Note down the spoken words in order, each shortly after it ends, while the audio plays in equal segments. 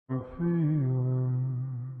Feeling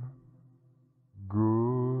good.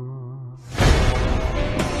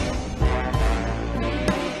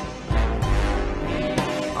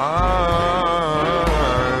 I'm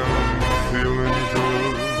feeling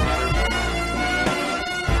good.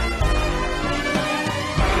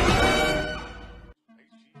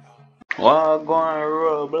 Well, go on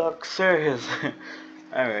Roblox series.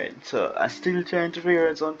 Alright, so I'm still trying to figure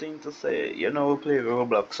out something to say. You know, we play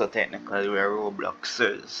Roblox, so technically we're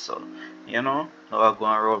Robloxers. So, we're going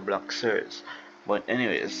Roblox series. But,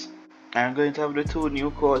 anyways, I'm going to have the two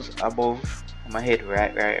new codes above my head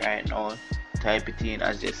right now. Type it in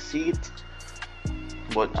as you see it.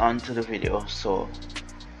 But, on to the video. So,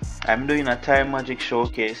 I'm doing a time magic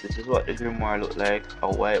showcase. This is what the grimoire look like. A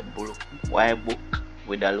white book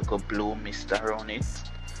with a little blue mist around it.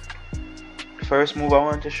 First move I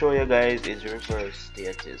want to show you guys is reverse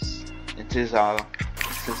status. It's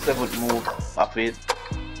the seventh move of it.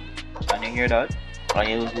 Can you hear that? I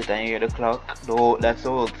use it and you hear the clock. That's the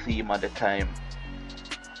whole theme of the time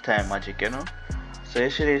magic, you know. So you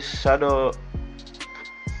see this shadow,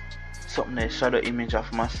 a shadow image of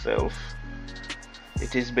myself.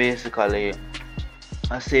 It is basically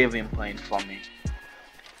a saving point for me.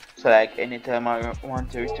 So like anytime I want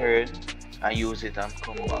to return, I use it and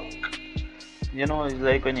come back. You know, it's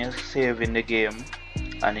like when you save in the game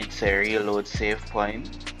and it's a reload save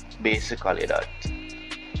point. Basically that.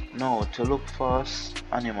 Now to look for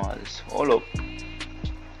animals. Hold up.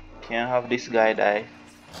 Can't have this guy die.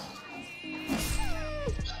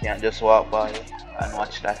 Can't just walk by and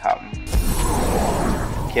watch that happen.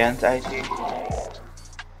 Can't I take it?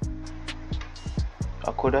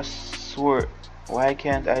 I could have swore. Why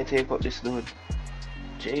can't I take up this dude?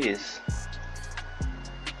 Jeez.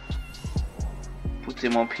 Put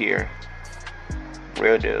him up here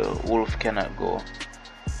where the wolf cannot go.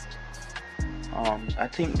 I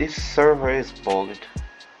think this server is bugged.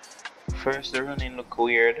 First the running look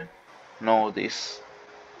weird. Now this.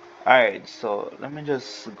 Alright, so let me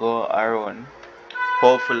just go around.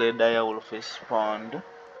 Hopefully the wolf is spawned.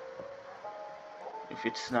 If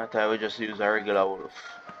it's not, I will just use a regular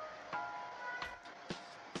wolf.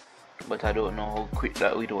 But I don't know how quick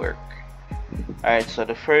that would work. Alright, so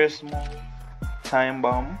the first move, time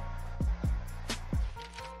bomb.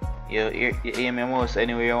 You aim your mouse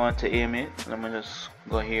anywhere you want to aim it. Let me just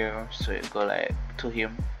go here, so you go like to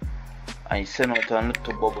him and you send out a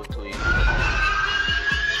little bubble to him.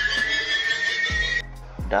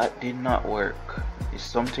 That did not work. Is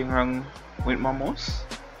something wrong with my mouse?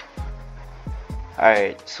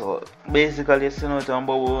 Alright, so basically you send out a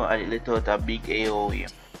bubble and it let out a big AoE.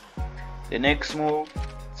 The next move,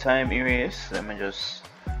 time erase. Let me just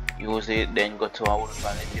use it, then go to a wolf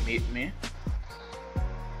and let him hit me.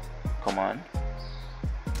 Come on.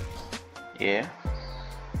 Yeah.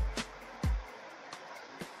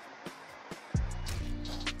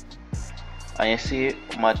 And you see,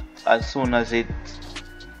 as soon as the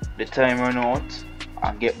time run out,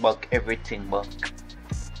 I get back everything back.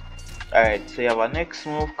 Alright, so you have a next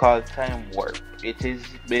move called time warp. It is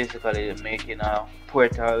basically making a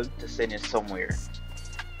portal to send you somewhere.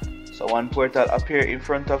 So one portal appear in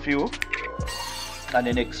front of you, and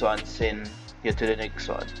the next one send you to the next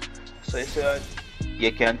one. So you see that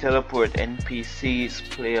you can teleport NPCs,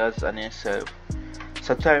 players, and yourself.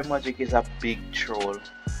 So time magic is a big troll.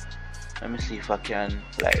 Let me see if I can,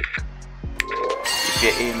 like, if you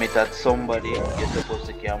aim it at somebody, you're supposed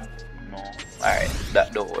to camp. No, alright,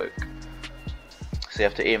 that don't work. So you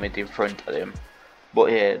have to aim it in front of them.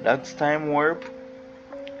 But yeah, that's time warp.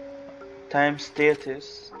 Time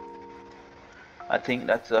status. I think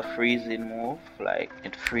that's a freezing move, like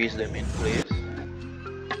it freezes them in place.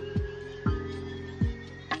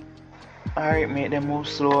 Alright, make them move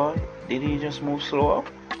slower. Did he just move slower?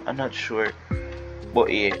 I'm not sure. But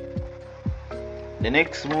yeah. The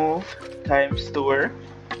next move, time store.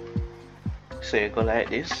 So you go like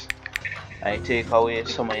this. I take away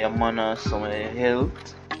some of your mana, some of your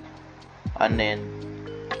health. And then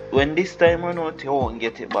when this time run out, you won't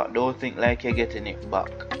get it back. Don't think like you're getting it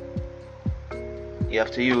back. You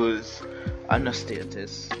have to use under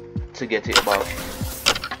status to get it back.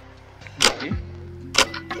 See?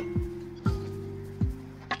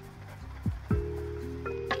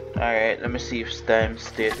 Alright, let me see if time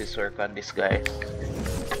status work on this guy.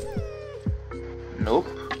 Nope.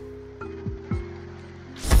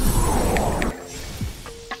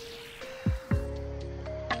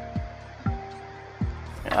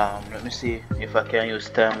 Let me see if I can use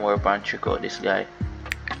time warp and trick out this guy.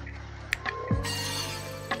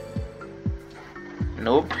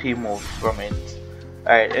 Nope, he moved from it.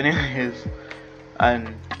 Alright, anyways,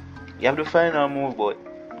 and you have the final move, but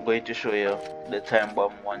I'm going to show you the time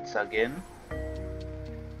bomb once again.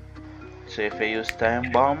 So if I use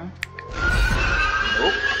time bomb,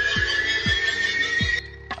 nope.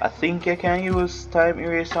 I think I can use time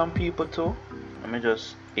erase on people too. Let me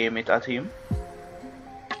just aim it at him.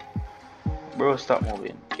 Bro, stop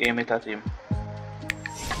moving. Aim it at him.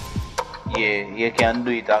 Yeah, you can do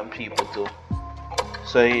it on people too.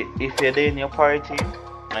 So if you're in your party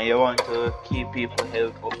and you want to keep people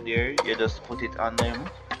health up there, you just put it on them,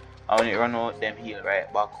 and when it run out, them heal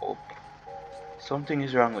right back up. Something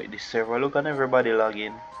is wrong with this server. Look at everybody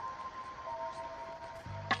logging.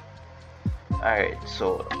 Alright,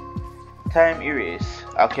 so time erase.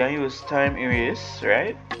 I can use time erase,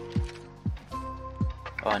 right?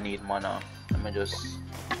 Oh, I need mana. Let me just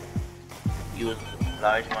use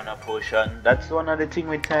large mana potion. That's one of the thing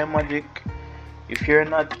with time magic. If you're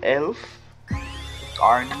not elf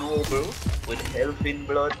or noble with health in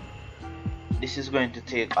blood, this is going to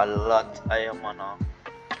take a lot higher mana.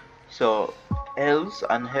 So elves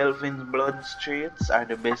and health in blood traits are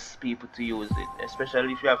the best people to use it,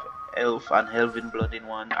 especially if you have elf and health in blood in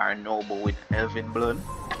one, or noble with health in blood.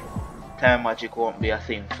 Time magic won't be a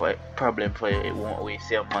thing for problem for you. It won't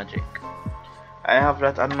waste your magic. I have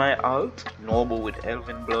that on my alt, noble with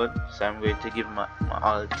elven blood, so I'm going to give my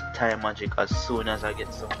alt time magic as soon as I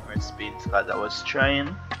get some more spins, because I was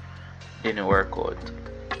trying, didn't work out.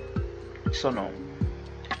 So no.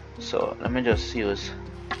 So let me just use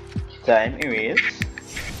time erase,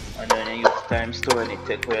 and then I use time store and it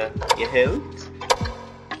take away your health.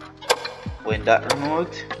 When that run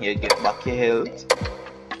out, you get back your health,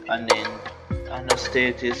 and then on a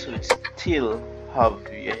status which still have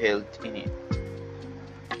your health in it.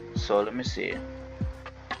 So let me see.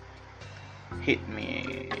 Hit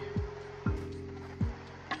me.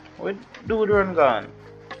 Where dude run gone?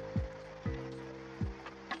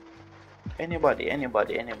 Anybody.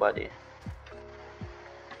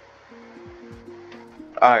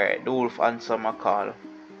 Alright, the wolf answered my call.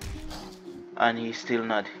 And he still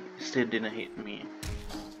didn't hit me.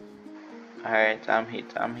 Alright, I'm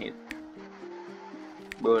hit.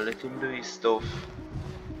 Bro, let him do his stuff.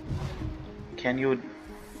 Can you...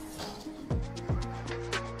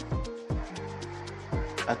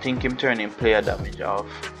 I think him turning player damage off.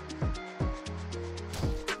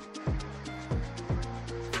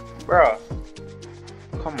 Bruh,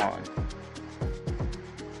 come on.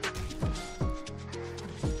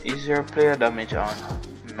 Is your player damage on?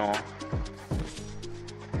 No.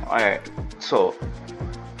 Alright, so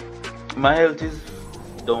my health is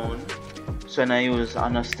down. So when I use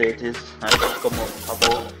anastasis and just come up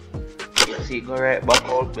above, you see go right back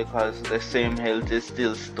out because the same health is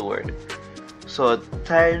still stored. So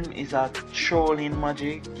time is a trolling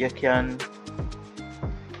magic. You can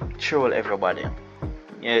troll everybody.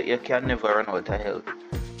 You can never run out of health.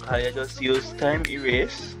 You just use time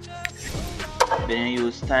erase, then you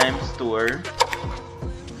use time store,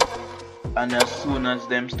 and as soon as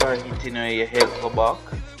them start hitting you, your health go back,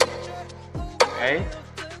 right?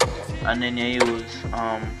 And then you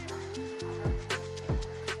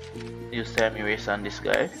use time erase on this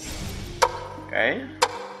guy, right?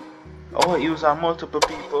 Oh, I use on multiple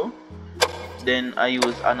people. Then I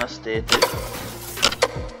use anastasis,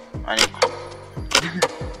 and it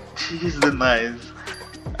she's the nice.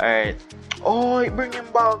 Alright. Oh, it bring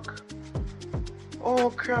him back. Oh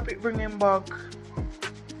crap, it bring him back.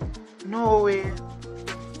 No way.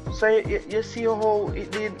 So you see how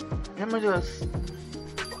it did. Let me just...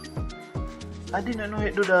 I didn't know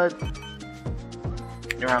it do that.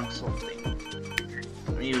 Rank something.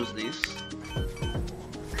 Let me use this.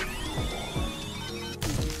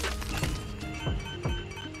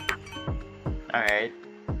 Alright.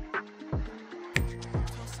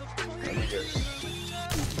 Let me just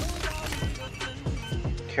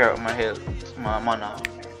clear up my health, my mana.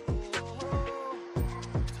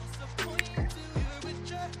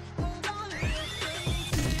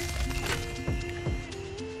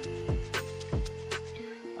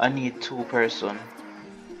 I need 2 person.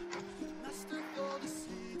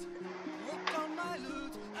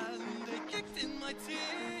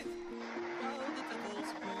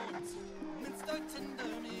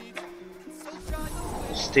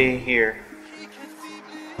 Stay here.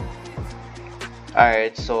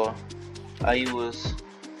 Alright, so I use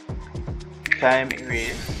time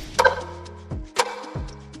erase.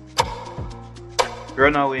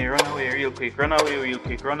 Run away real quick.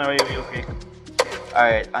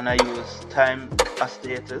 Alright, and I use time as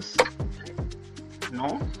status.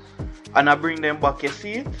 No? And I bring them back, you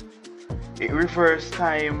see it? It reverse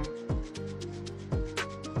time.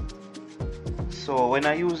 So when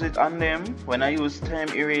I use it on them, when I use time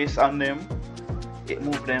erase on them, it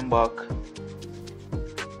move them back.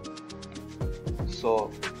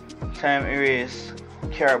 So time erase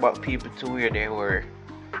care about people to where they were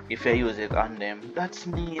if I use it on them. That's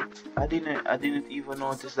neat. I didn't even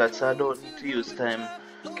notice that, so I don't need to use time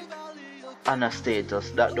on a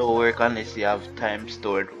status. That don't work unless you have time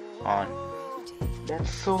stored on.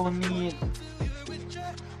 That's so neat.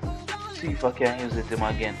 See if I can use it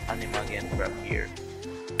on him again from here.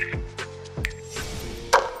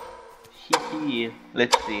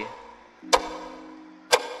 Let's see.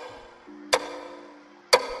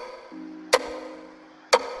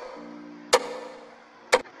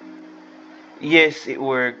 Yes, it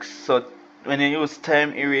works. So when you use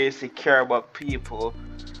time erase, it care about people.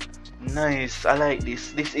 Nice, I like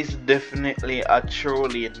this. This is definitely a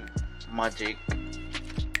trolling magic.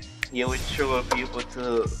 You will troll people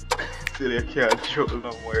till they can't troll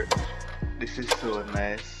no more. This is so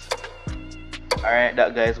nice. Alright,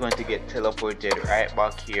 that guy is going to get teleported right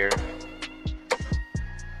back here.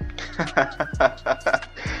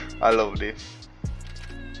 I love this.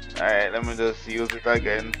 Alright, let me just use it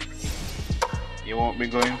again. You won't be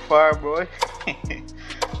going far, boy.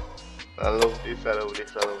 I love this, I love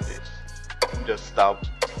this, I love this. Just stop.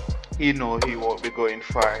 He know he won't be going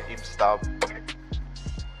far. Him stop.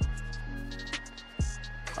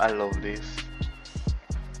 I love this.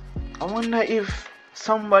 I wonder if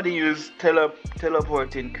somebody use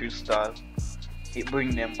teleporting crystal, it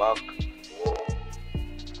bring them back.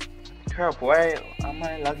 Crap, why am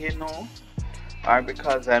I lagging now? Or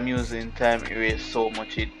because I'm using time erase so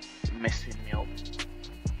much it messing me up.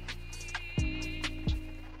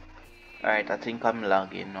 Alright, I think I'm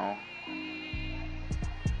lagging now.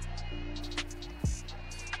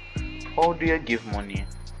 How do you give money?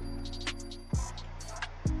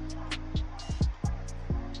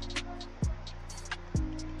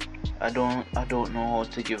 I don't know how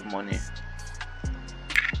to give money.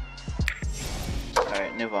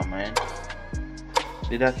 Alright, never mind.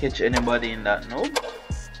 Did I catch anybody in that? No?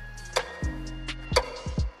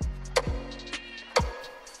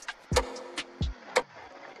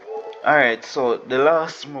 Alright, so the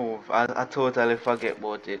last move, I totally forget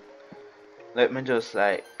about it. Let me just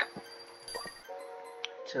like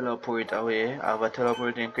teleport away. I have a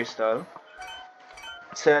teleporting crystal.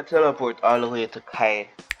 Say I teleport all the way to Kai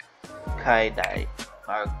Dai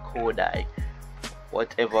or Kodai,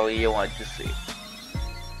 whatever way you want to say.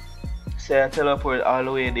 Say I teleport all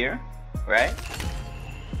the way there, right?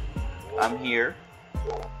 I'm here,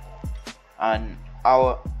 and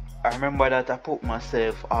I remember that I put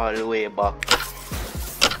myself all the way back.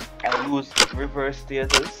 I use reverse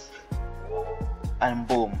status, and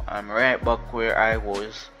boom, I'm right back where I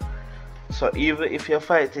was. So even if you're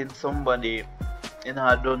fighting somebody in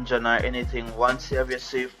a dungeon or anything, once you have your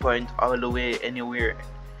save point all the way anywhere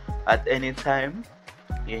at any time,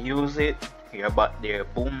 you use it, you're back there,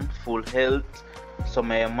 boom, full health,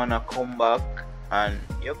 some of your mana come back and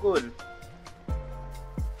you're good.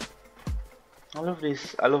 I love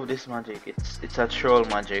this magic. It's a troll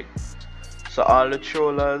magic. So all the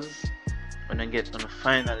trollers when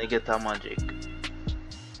finally get a magic.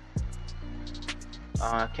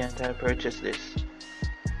 Can't I purchase this?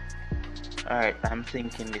 Alright, I'm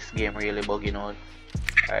thinking this game really bugging out.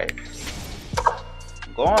 Alright.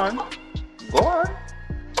 Go on.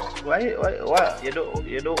 Why? You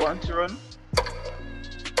don't want to run?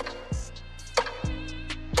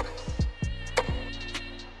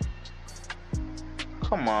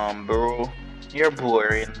 Come on, bro. You're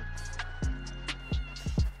boring.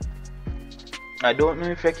 I don't know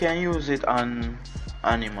if I can use it on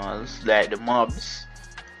animals, like the mobs.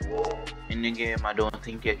 In the game, I don't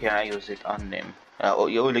think you can use it on them.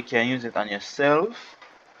 You only can use it on yourself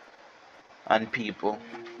and people.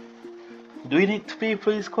 Doing it to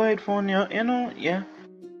people is quite fun, you know? Yeah.